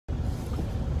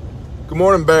Good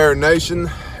morning, Bear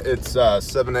Nation. It's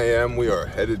 7 a.m. We are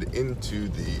headed into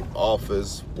the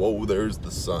office. Whoa, there's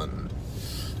the sun.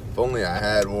 If only I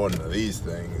had one of these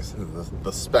things,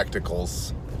 the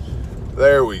spectacles.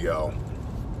 There we go.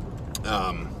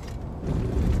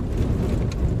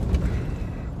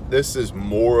 This is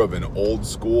more of an old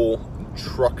school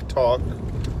truck talk,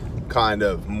 kind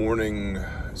of morning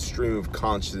stream of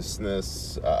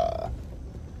consciousness,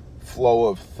 flow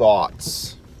of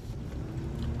thoughts,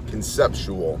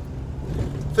 conceptual.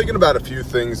 Thinking about a few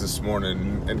things this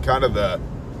morning, and kind of the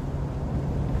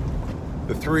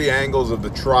three angles of the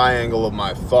triangle of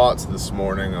my thoughts this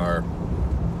morning are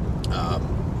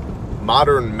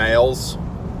modern males.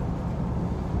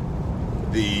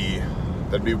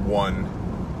 That'd be one.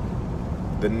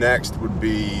 The next would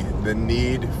be the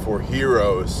need for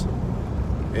heroes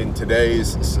in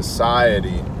today's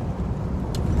society.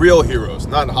 Real heroes,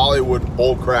 not Hollywood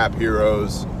bullcrap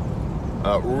heroes.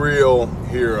 Real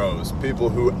heroes, people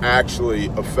who actually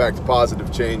affect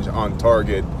positive change on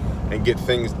target and get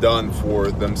things done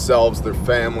for themselves, their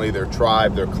family, their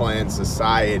tribe, their clan,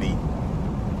 society.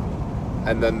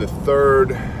 And then the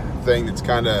third thing that's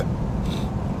kind of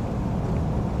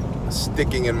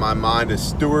sticking in my mind is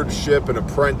stewardship and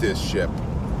apprenticeship.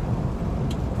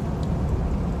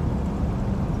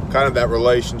 Kind of that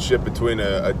relationship between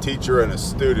a teacher and a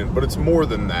student, but it's more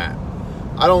than that.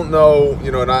 I don't know,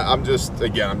 and I'm just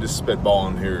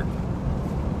spitballing here.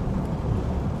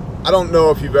 I don't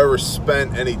know if you've ever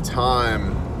spent any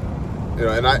time,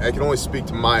 and I can only speak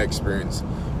to my experience,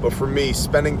 but for me,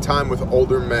 spending time with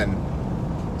older men,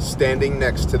 standing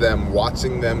next to them,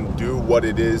 watching them do what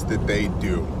it is that they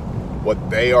do, what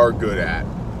they are good at,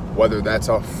 whether that's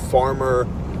a farmer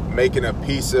making a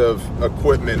piece of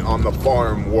equipment on the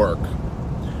farm work,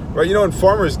 right? And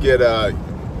farmers get a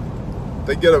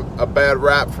bad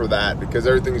rap for that because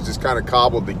everything is just kind of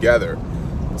cobbled together.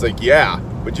 It's like, yeah,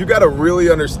 but you got to really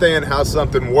understand how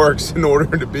something works in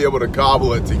order to be able to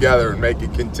cobble it together and make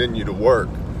it continue to work,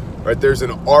 right? There's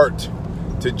an art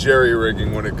to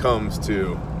jerry-rigging when it comes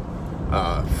to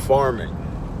farming,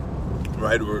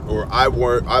 right? Or I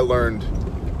learned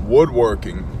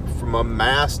woodworking from a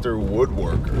master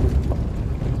woodworker.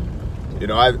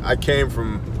 I came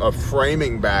from a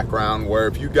framing background where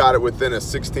if you got it within a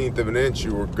 1/16 of an inch,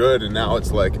 you were good. And now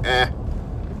it's like,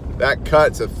 that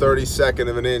cut's a 32nd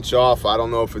of an inch off. I don't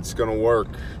know if it's going to work.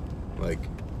 Like,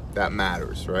 that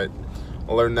matters, right?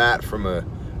 I learned that from a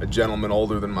gentleman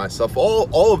older than myself.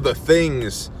 All of the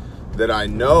things that I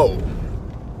know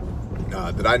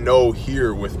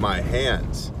here with my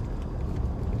hands,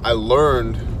 I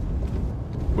learned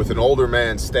with an older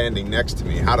man standing next to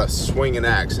me, how to swing an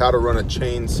axe, how to run a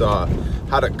chainsaw,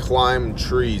 how to climb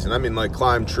trees. And I mean like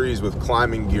climb trees with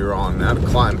climbing gear on, how to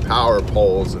climb power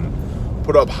poles and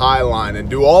put up high line and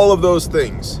do all of those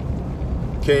things.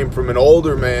 Came from an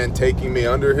older man taking me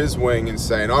under his wing and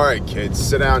saying, all right, kids,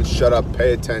 sit down, shut up,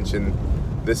 pay attention.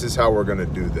 This is how we're gonna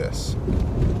do this.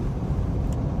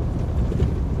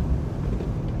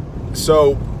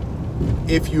 So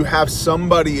if you have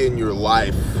somebody in your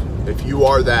life, if you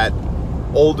are that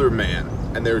older man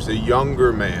and there's a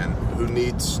younger man who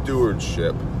needs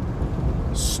stewardship,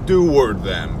 steward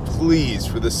them, please,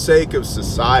 for the sake of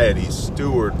society,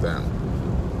 steward them.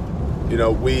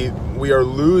 We are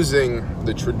losing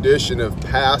the tradition of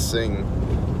passing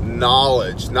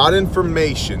knowledge, not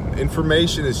information.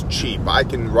 Information is cheap.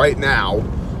 Right now,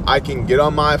 I can get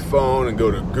on my phone and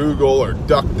go to Google or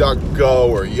DuckDuckGo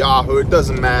or Yahoo, it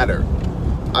doesn't matter.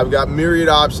 I've got myriad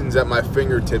options at my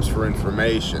fingertips for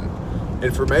information.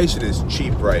 Information is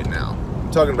cheap right now.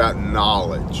 I'm talking about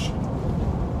knowledge.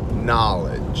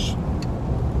 Knowledge.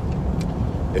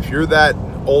 If you're that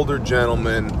older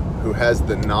gentleman who has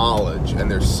the knowledge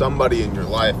and there's somebody in your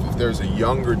life, if there's a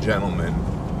younger gentleman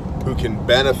who can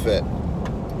benefit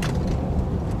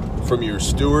from your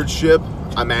stewardship,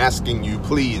 I'm asking you,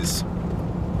 please,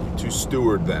 to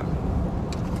steward them.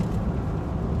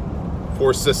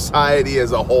 For society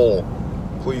as a whole,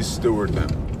 please steward them.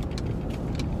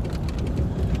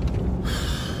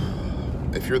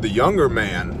 If you're the younger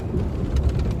man,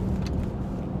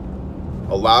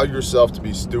 allow yourself to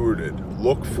be stewarded.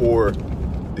 Look for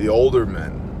the older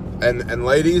men. And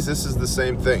ladies, this is the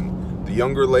same thing. The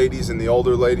younger ladies and the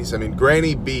older ladies. I mean,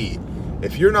 Granny B.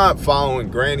 If you're not following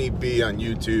Granny B on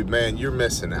YouTube, man, you're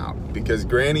missing out. Because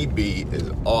Granny B is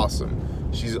awesome.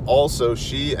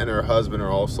 She and her husband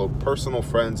are also personal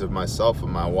friends of myself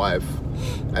and my wife,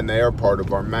 and they are part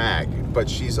of our mag. But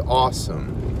she's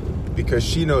awesome because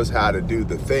she knows how to do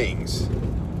the things.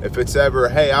 If it's ever,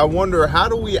 hey, I wonder, how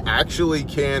do we actually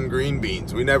can green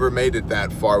beans? We never made it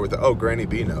that far with, oh, Granny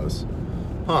B knows.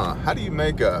 Huh, how do you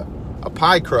make a a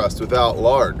pie crust without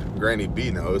lard, Granny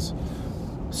B knows,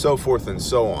 so forth and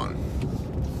so on,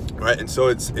 right? And so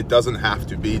it doesn't have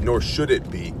to be, nor should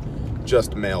it be,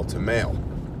 just male to male.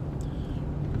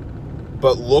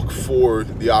 But look for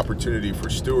the opportunity for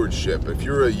stewardship. If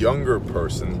you're a younger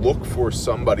person, look for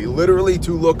somebody literally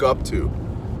to look up to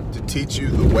teach you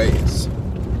the ways.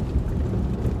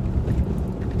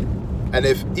 And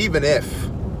even if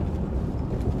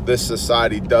this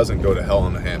society doesn't go to hell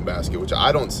in a handbasket, which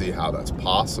I don't see how that's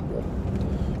possible,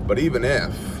 but even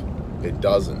if it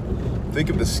doesn't, think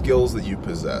of the skills that you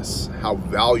possess, how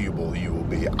valuable you will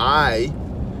be. I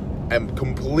am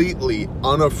completely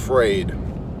unafraid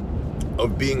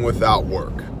of being without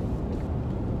work.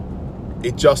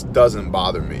 It just doesn't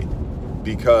bother me,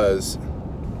 because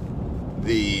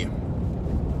the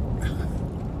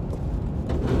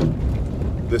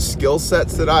skill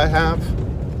sets that I have,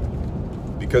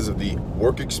 because of the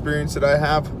work experience that I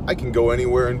have, I can go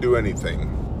anywhere and do anything.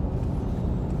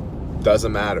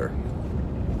 Doesn't matter.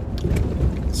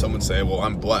 Some would say, well,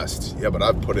 I'm blessed. Yeah, but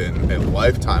I've put in a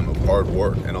lifetime of hard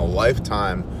work and a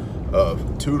lifetime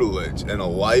of tutelage and a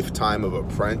lifetime of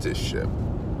apprenticeship.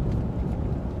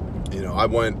 You know, I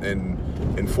went and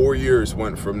in 4 years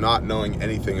went from not knowing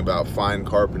anything about fine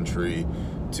carpentry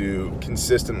to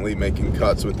consistently making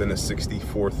cuts within a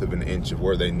 64th of an inch of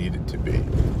where they needed to be,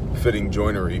 fitting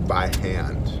joinery by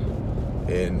hand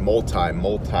in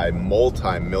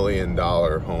multi-million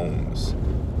dollar homes,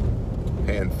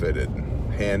 hand fitted,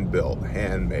 hand built,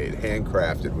 handmade,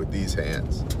 handcrafted with these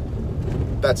hands.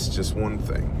 That's just one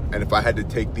thing. And if I had to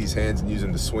take these hands and use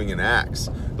them to swing an axe,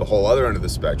 the whole other end of the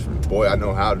spectrum, boy, I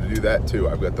know how to do that too.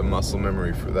 I've got the muscle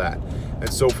memory for that,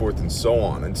 and so forth and so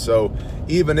on. And so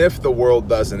even if the world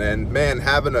doesn't end, man,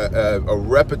 having a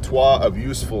repertoire of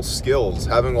useful skills,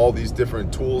 having all these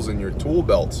different tools in your tool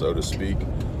belt, so to speak,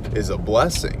 is a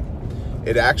blessing.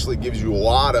 It actually gives you a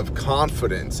lot of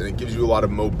confidence, and it gives you a lot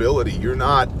of mobility. You're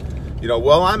not, you know,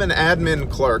 well, I'm an admin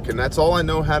clerk and that's all I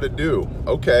know how to do.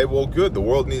 Okay, well, good. The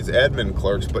world needs admin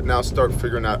clerks, but now start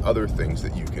figuring out other things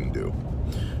that you can do,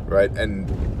 right? And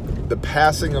the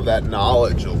passing of that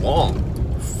knowledge along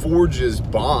forges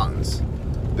bonds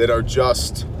that are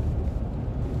just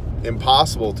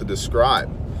impossible to describe.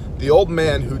 The old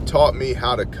man who taught me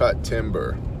how to cut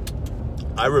timber,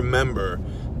 I remember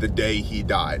the day he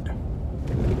died.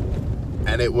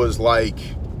 And it was like,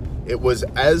 it was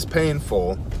as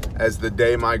painful as the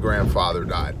day my grandfather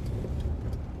died.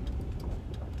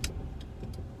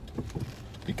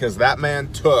 Because that man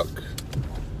took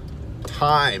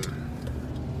time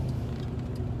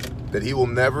that he will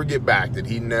never get back, that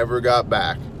he never got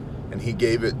back, and he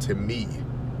gave it to me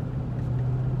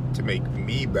to make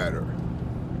me better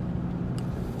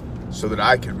so that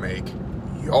I could make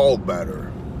y'all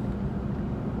better.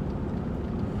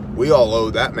 We all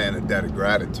owe that man a debt of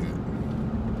gratitude.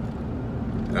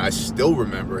 And I still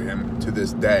remember him to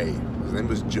this day. His name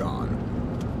was John.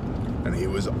 And he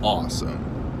was awesome.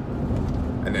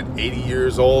 And at 80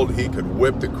 years old, he could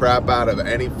whip the crap out of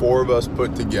any four of us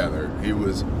put together. He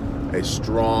was a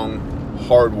strong,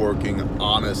 hardworking,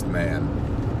 honest man.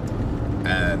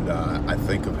 And I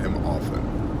think of him often.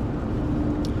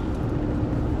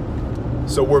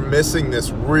 So we're missing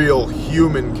this real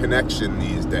human connection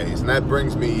these days. And that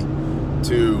brings me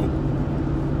to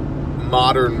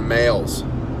modern males.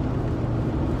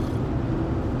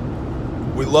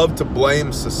 We love to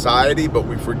blame society, but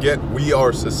we forget we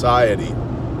are society.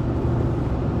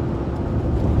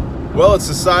 Well, it's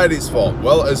society's fault.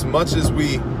 Well, as much as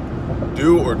we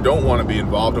do or don't want to be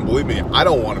involved, and believe me, I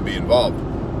don't want to be involved,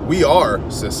 we are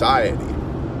society.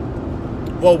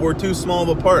 Well, we're too small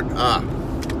of a part.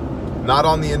 Not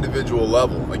on the individual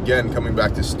level. Again, coming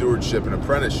back to stewardship and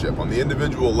apprenticeship. On the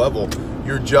individual level,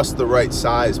 you're just the right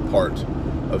size part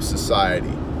of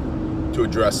society to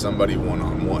address somebody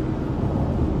one-on-one,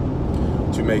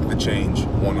 to make the change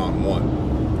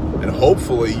one-on-one. And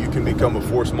hopefully you can become a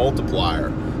force multiplier.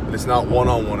 But it's not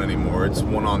one-on-one anymore. It's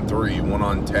 1-on-3,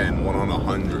 1-on-10,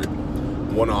 1-on-100,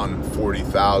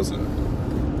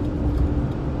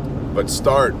 1-on-40,000. But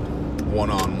start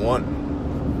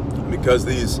one-on-one. Because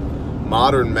these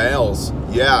modern males,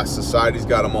 yeah, society's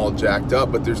got them all jacked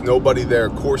up, but there's nobody there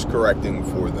course correcting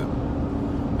for them.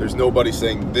 There's nobody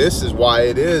saying, this is why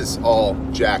it is all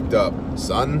jacked up,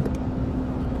 son.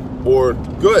 Or,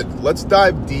 good, let's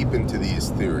dive deep into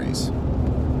these theories.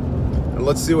 And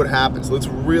let's see what happens. Let's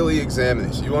really examine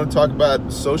this. You want to talk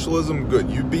about socialism? Good.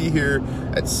 You be here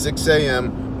at 6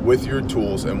 a.m. with your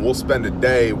tools, and we'll spend a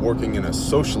day working in a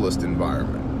socialist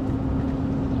environment.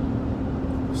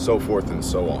 So forth and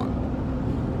so on.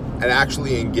 And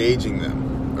actually engaging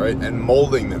them, right? And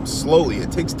molding them slowly.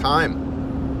 It takes time.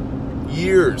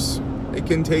 years. It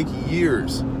can take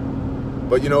years.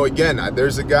 But, you know, again,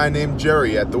 there's a guy named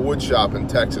Jerry at the wood shop in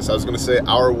Texas. I was going to say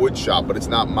our wood shop, but it's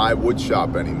not my wood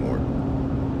shop anymore.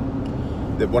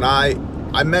 That when I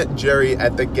met Jerry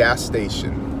at the gas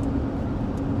station,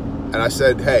 and I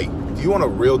said, hey, do you want a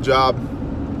real job?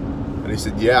 And he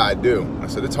said, yeah, I do. I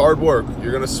said, it's hard work.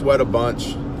 You're going to sweat a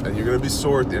bunch, and you're going to be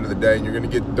sore at the end of the day, and you're going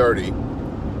to get dirty,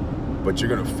 but you're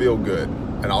going to feel good,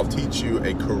 and I'll teach you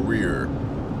a career.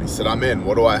 He said, I'm in.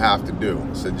 What do I have to do?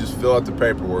 I said, just fill out the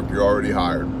paperwork. You're already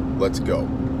hired. Let's go.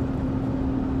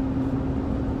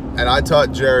 And I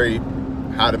taught Jerry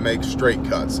how to make straight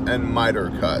cuts and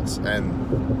miter cuts, and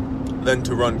then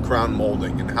to run crown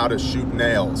molding, and how to shoot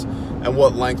nails, and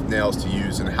what length nails to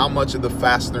use, and how much of the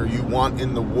fastener you want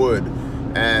in the wood,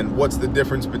 and what's the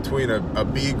difference between a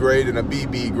B grade and a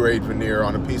BB grade veneer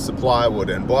on a piece of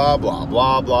plywood, and blah, blah,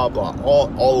 blah, blah, blah.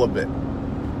 All of it.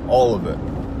 All of it.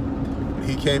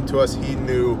 He came to us, he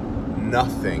knew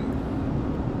nothing.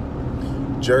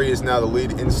 Jerry is now the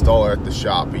lead installer at the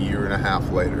shop a year and a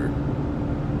half later.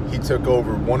 He took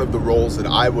over one of the roles that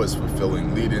I was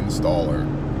fulfilling, lead installer,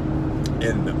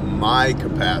 in my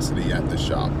capacity at the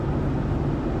shop.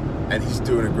 And he's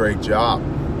doing a great job.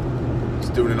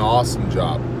 He's doing an awesome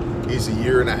job. He's a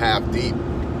year and a half deep,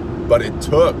 but it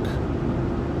took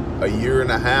a year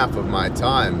and a half of my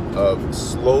time of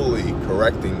slowly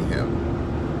correcting him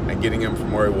and getting him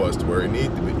from where he was to where he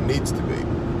needs to be.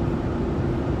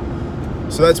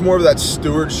 So that's more of that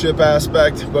stewardship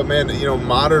aspect. But man, you know,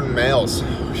 modern males,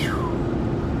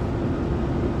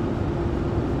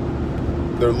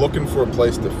 they're looking for a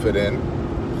place to fit in.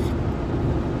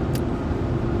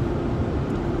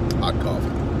 Hot coffee.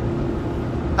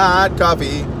 Hot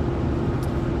coffee.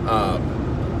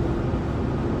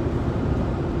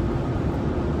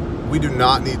 We do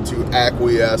not need to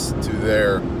acquiesce to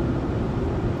their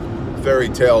fairy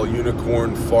tale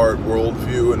unicorn fart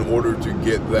worldview in order to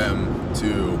get them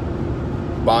to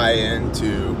buy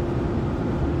into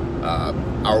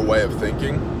our way of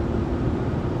thinking.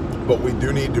 But we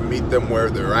do need to meet them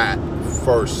where they're at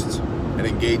first and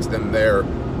engage them there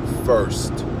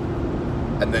first,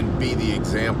 and then be the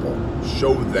example.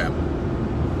 Show them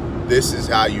this is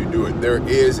how you do it. There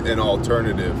is an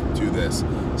alternative to this.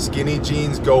 Skinny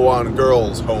jeans go on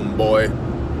girls, homeboy.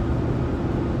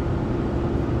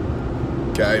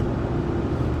 Okay?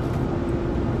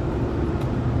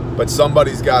 But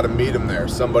somebody's got to meet them there.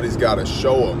 Somebody's got to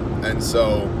show them. And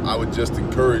so I would just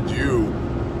encourage you,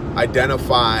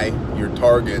 identify your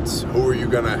targets. Who are you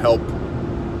going to help?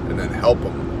 And then help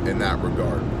them in that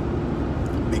regard.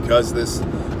 Because this,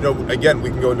 you know, again, we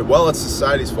can go into, well, it's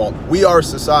society's fault. We are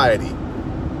society.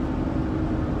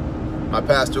 My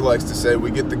pastor likes to say,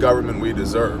 we get the government we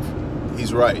deserve.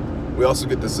 He's right. We also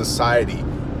get the society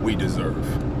we deserve.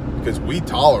 Because we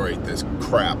tolerate this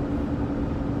crap.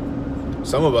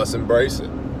 Some of us embrace it.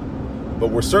 But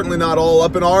we're certainly not all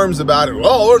up in arms about it.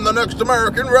 Well, we're in the next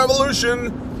American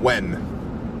Revolution. When?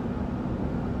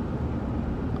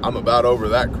 I'm about over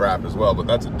that crap as well, but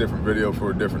that's a different video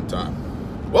for a different time.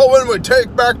 Well, when we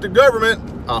take back the government.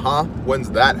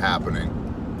 When's that happening?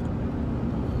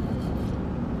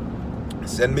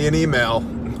 Send me an email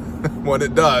when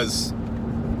it does.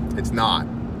 It's not.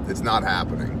 It's not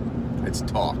happening. It's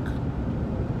talk.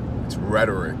 It's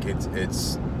rhetoric.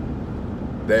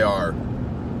 They are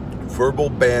verbal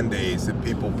band-aids that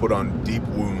people put on deep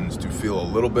wounds to feel a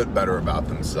little bit better about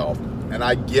themselves. And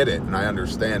I get it and I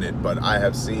understand it, but I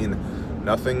have seen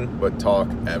nothing but talk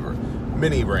ever.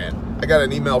 Mini rant. I got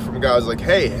an email from a guy who was like,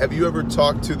 hey, have you ever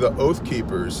talked to the Oath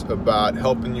Keepers about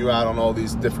helping you out on all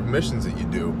these different missions that you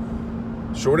do?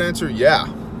 Short answer, yeah.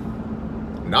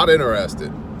 Not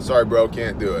interested. Sorry, bro,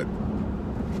 can't do it.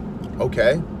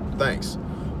 Okay, thanks.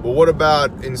 Well, what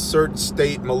about insert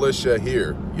state militia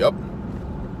here? Yep,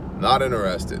 not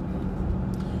interested.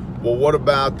 Well, what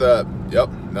about the, yep,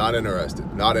 not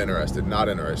interested, not interested, not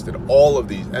interested. All of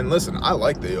these, and listen, I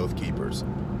like the Oath Keepers.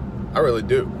 I really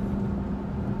do.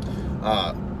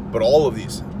 But all of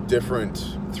these different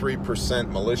 3%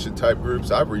 militia type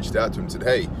groups, I've reached out to them and said,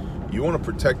 hey, you want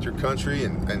to protect your country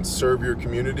and serve your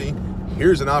community?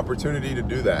 Here's an opportunity to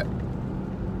do that.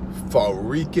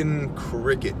 Freaking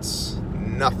crickets.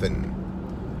 Nothing.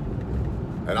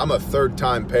 And I'm a third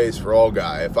time pays for all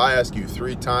guy. If I ask you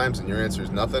 3 times and your answer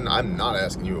is nothing, I'm not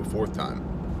asking you a 4th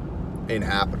time. Ain't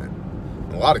happening.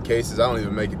 In a lot of cases, I don't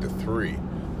even make it to 3.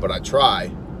 But I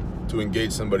try to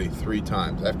engage somebody 3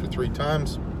 times. After 3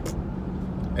 times,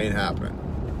 ain't happening.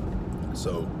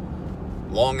 So,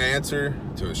 long answer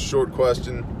to a short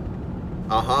question.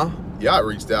 Yeah, I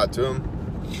reached out to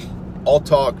him. All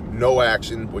talk, no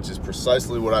action, which is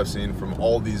precisely what I've seen from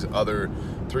all these other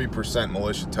 3%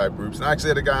 militia type groups. And I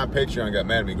actually had a guy on Patreon who got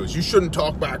mad at me. He goes, you shouldn't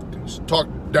talk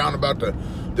down about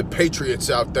the patriots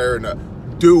out there,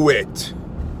 and do it.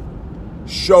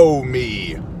 Show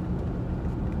me.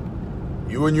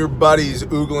 You and your buddies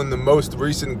oogling the most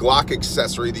recent Glock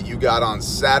accessory that you got on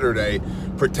Saturday,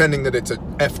 pretending that it's a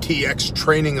FTX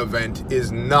training event,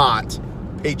 is not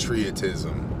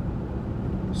patriotism.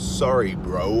 Sorry,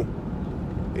 bro.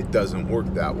 It doesn't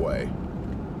work that way.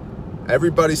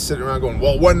 Everybody's sitting around going,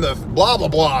 well, when the blah, blah,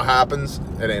 blah happens,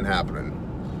 it ain't happening.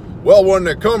 Well, when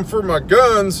they come for my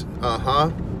guns,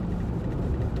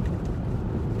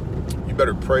 you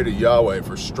better pray to Yahweh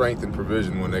for strength and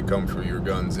provision when they come for your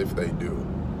guns, if they do.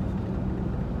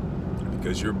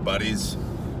 Because your buddies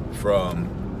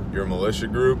from your militia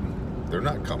group, they're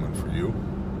not coming for you.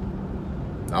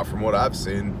 Not from what I've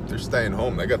seen. They're staying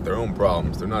home. They got their own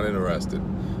problems. They're not interested.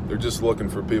 They're just looking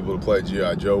for people to play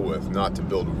G.I. Joe with, not to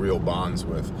build real bonds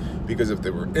with. Because if they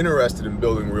were interested in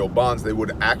building real bonds, they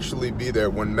would actually be there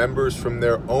when members from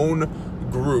their own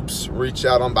groups reach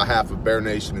out on behalf of Bear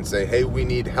Nation and say, hey, we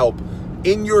need help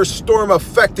in your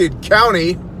storm-affected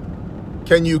county.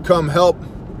 Can you come help?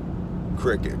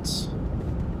 Crickets.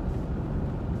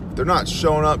 They're not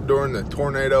showing up during the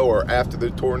tornado or after the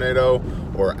tornado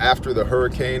or after the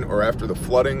hurricane or after the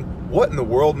flooding. What in the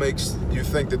world makes you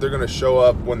think that they're going to show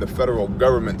up when the federal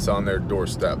government's on their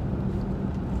doorstep?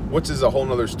 Which is a whole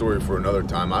nother story for another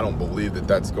time. I don't believe that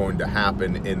that's going to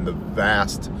happen in the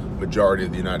vast majority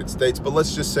of the United States, but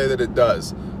let's just say that it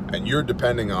does. And you're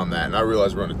depending on that. And I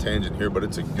realize we're on a tangent here, but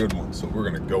it's a good one, so we're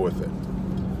going to go with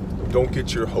it. Don't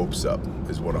get your hopes up,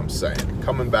 is what I'm saying.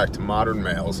 Coming back to modern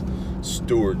males,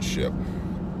 stewardship,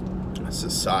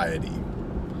 society,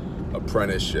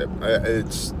 apprenticeship,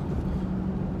 it's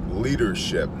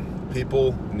leadership.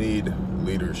 People need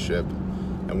leadership,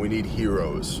 and we need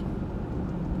heroes.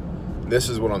 This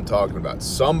is what I'm talking about.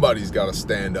 Somebody's got to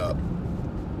stand up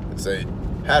and say,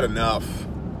 had enough.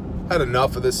 Had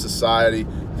enough of this society.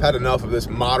 Had enough of this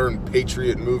modern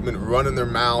patriot movement running their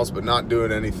mouths but not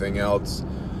doing anything else.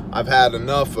 I've had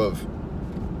enough of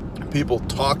people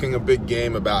talking a big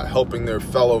game about helping their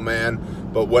fellow man,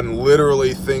 but when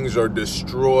literally things are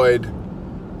destroyed,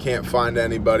 can't find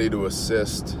anybody to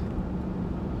assist.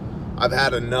 I've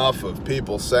had enough of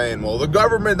people saying, well, the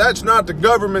government, that's not the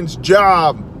government's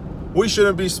job. We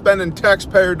shouldn't be spending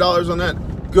taxpayer dollars on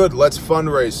that. Good, let's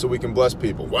fundraise so we can bless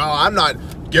people. Well, I'm not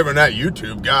giving that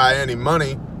YouTube guy any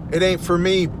money. It ain't for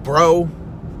me, bro.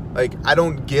 Like, I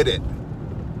don't get it.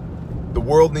 The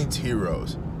world needs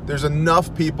heroes. There's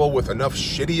enough people with enough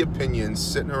shitty opinions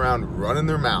sitting around running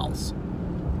their mouths.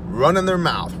 Running their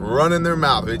mouth. Running their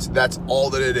mouth. That's all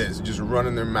that it is. Just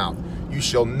running their mouth. You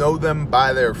shall know them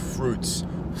by their fruits.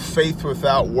 Faith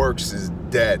without works is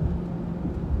dead.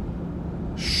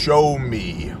 Show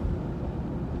me.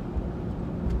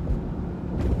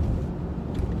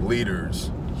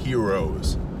 Leaders,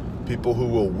 heroes, people who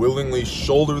will willingly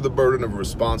shoulder the burden of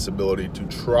responsibility to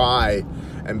try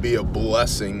and be a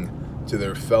blessing to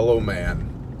their fellow man,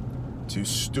 to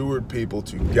steward people,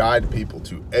 to guide people,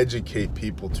 to educate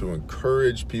people, to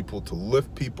encourage people, to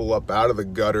lift people up out of the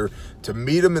gutter, to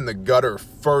meet them in the gutter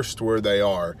first where they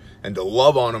are, and to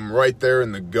love on them right there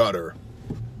in the gutter,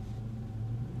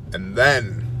 and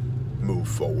then move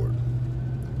forward.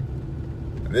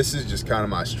 And this is just kind of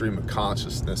my stream of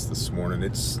consciousness this morning.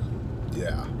 It's,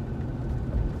 yeah.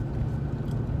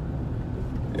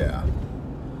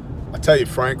 I tell you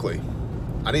frankly,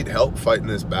 I need help fighting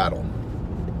this battle.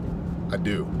 I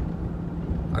do.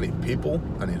 I need people,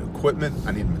 I need equipment,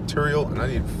 I need material, and I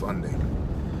need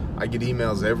funding. I get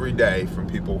emails every day from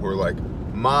people who are like,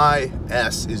 my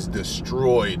S is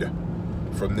destroyed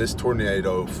from this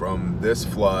tornado, from this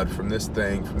flood, from this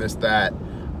thing, from this that.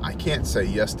 I can't say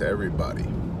yes to everybody.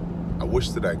 I wish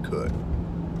that I could,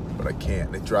 but I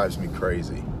can't. It drives me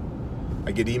crazy.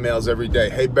 I get emails every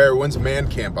day. Hey, Bear, when's man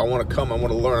camp? I want to come. I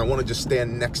want to learn. I want to just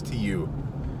stand next to you.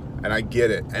 And I get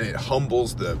it. And it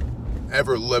humbles the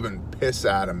ever-living piss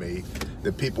out of me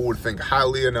that people would think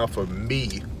highly enough of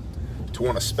me to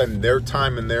want to spend their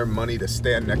time and their money to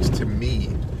stand next to me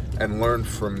and learn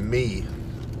from me.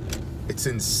 It's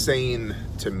insane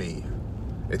to me.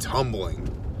 It's humbling.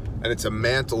 And it's a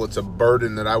mantle, it's a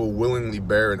burden that I will willingly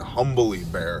bear and humbly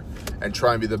bear and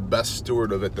try and be the best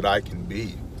steward of it that I can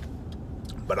be.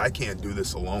 But I can't do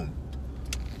this alone.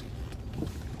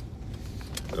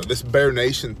 You know, this Bear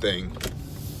Nation thing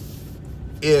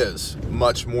is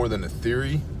much more than a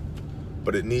theory,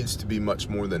 but it needs to be much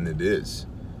more than it is.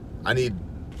 I need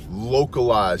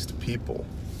localized people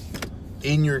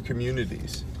in your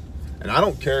communities. And I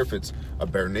don't care if it's a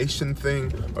Bear Nation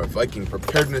thing, or a Viking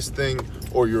Preparedness thing,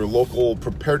 or your local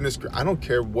preparedness. I don't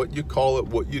care what you call it,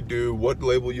 what you do, what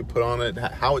label you put on it,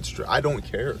 how it's. I don't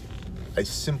care. I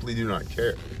simply do not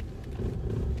care.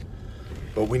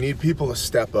 But we need people to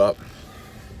step up.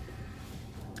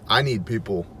 I need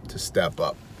people to step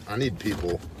up. I need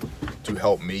people to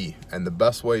help me. And the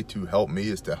best way to help me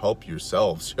is to help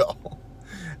yourselves, y'all.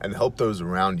 And help those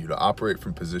around you to operate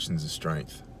from positions of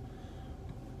strength.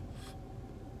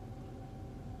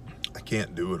 I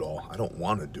can't do it all. I don't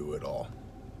want to do it all.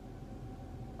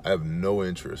 I have no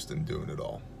interest in doing it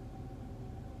all.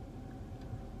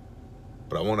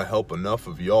 But I want to help enough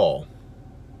of y'all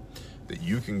that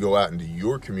you can go out into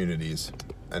your communities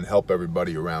and help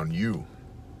everybody around you.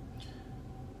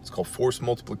 It's called force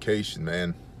multiplication,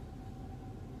 man.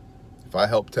 If I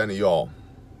help 10 of y'all,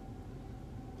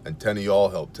 and 10 of y'all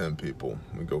help 10 people,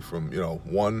 we go from,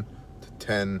 1 to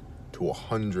 10 to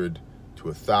 100 to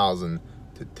 1,000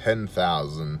 to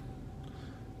 10,000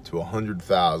 to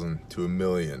 100,000 to 1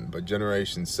 million. By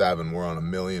generation 7, we're on 1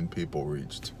 million people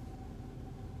reached.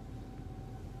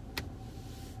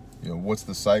 What's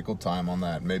the cycle time on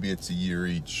that? Maybe it's a year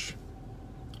each.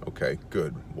 Okay,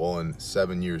 good. Well, in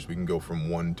 7 years, we can go from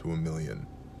 1 to 1 million.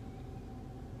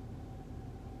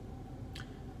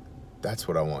 That's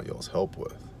what I want y'all's help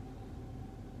with.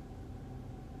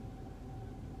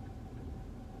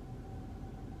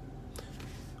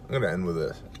 I'm going to end with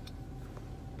this.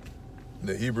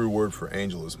 The Hebrew word for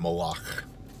angel is malach.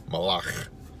 Malach.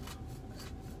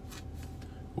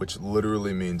 Which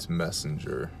literally means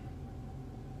messenger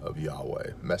of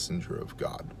Yahweh, messenger of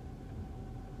God.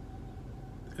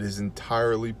 It is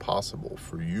entirely possible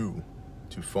for you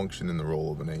to function in the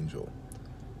role of an angel.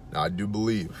 Now, I do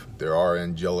believe there are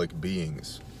angelic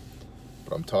beings,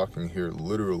 but I'm talking here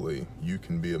literally, you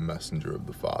can be a messenger of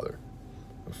the Father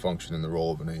and function in the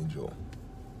role of an angel.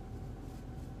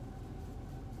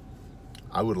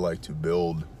 I would like to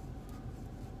build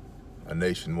a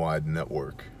nationwide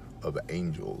network of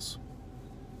angels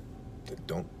that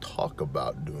don't talk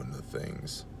about doing the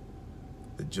things,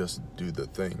 that just do the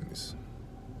things.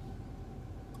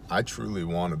 I truly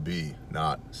want to be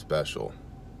not special.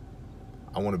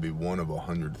 I want to be one of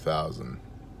 100,000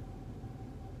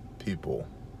 people,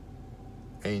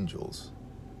 angels,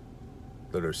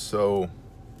 that are so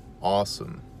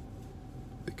awesome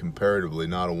that comparatively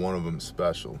not a one of them is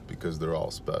special, because they're all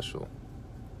special.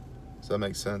 Does that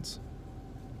make sense?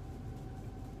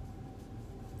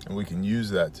 And we can use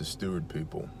that to steward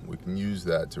people. We can use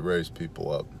that to raise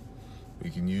people up. We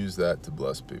can use that to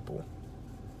bless people.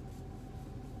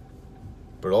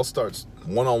 But it all starts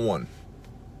one-on-one.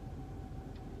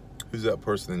 Who's that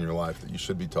person in your life that you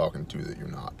should be talking to that you're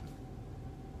not?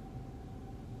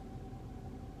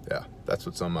 Yeah, that's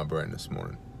what's on my brain this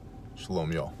morning.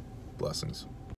 Shalom, y'all. Blessings.